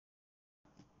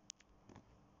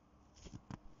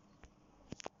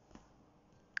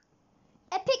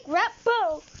epic rap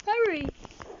battle. Hurry.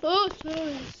 Oh,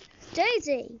 sorry.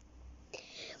 Daisy.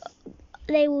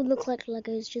 They will look like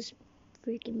Legos, just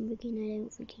freaking, I don't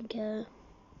freaking care.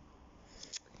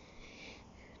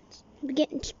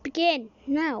 Begin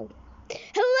now.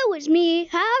 Hello, it's me,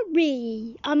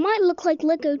 Harry. I might look like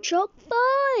Lego Chalk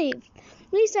 5.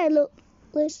 At least I look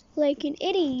less like an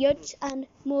idiot and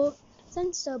more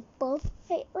sensible.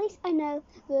 Hey, at least I know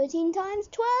 13 times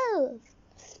 12.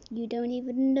 You don't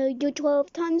even know your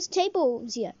 12 times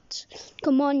tables yet.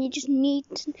 Come on, you just need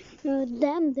to know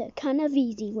them. They're kind of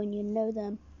easy when you know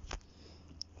them.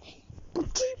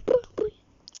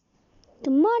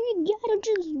 Come on, you gotta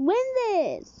just win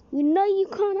this. You know you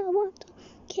kind of want to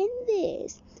win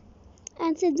this.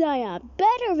 And since I am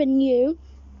better than you,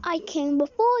 I came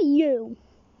before you.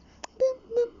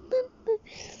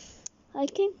 I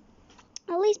came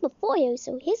at least before you,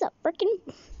 so here's a freaking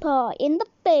paw in the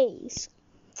face.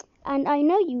 And I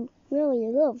know you really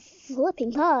love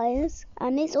flipping pies,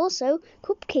 and it's also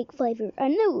cupcake flavor. I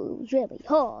know it was really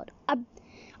hard. I'm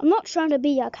not trying to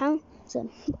be your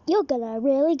cousin. You're gonna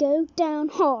really go down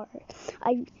hard.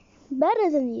 I'm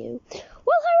better than you.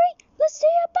 Well, hurry, let's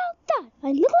see about that.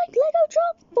 I look like Lego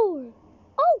Chalk 4.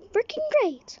 Oh, freaking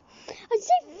great. I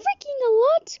say freaking a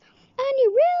lot, and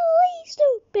you're really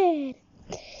stupid.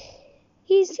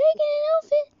 He's taking it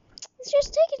off it. He's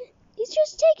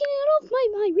just taking it off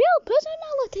my real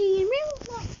personality and real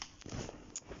life.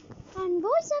 And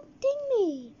voice acting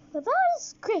me without a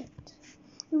script.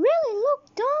 You really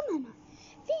look dumb, and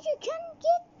I think you can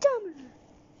get dumber.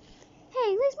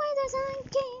 Hey, at least my design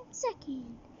came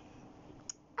second.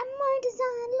 And my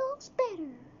design looks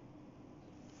better.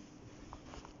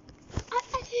 I'm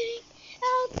editing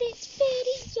out this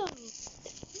video.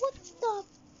 What the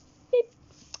beep?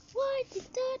 Why did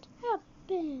that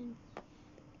happen?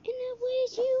 In a way,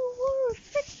 you were a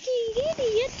freaking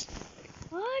idiot.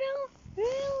 I don't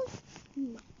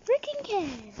really freaking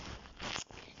care.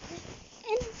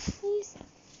 And at least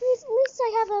I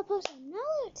have a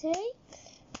personality.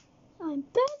 I'm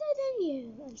better than you.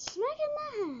 I'm smacking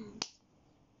my hand.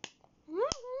 And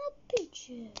I'm gonna beat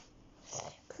you.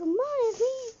 Come on,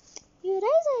 you're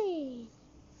Daisy.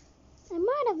 I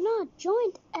might have not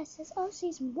joined SSO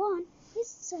Season 1.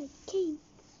 This I came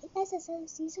in SSO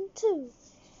Season 2.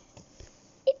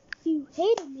 If you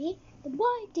hated me, then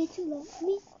why did you let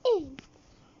me in?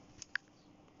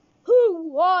 Who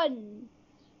won?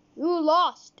 Who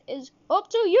lost is up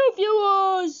to you,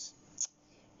 viewers.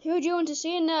 Who do you want to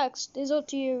see next is up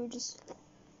to you. Just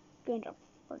going to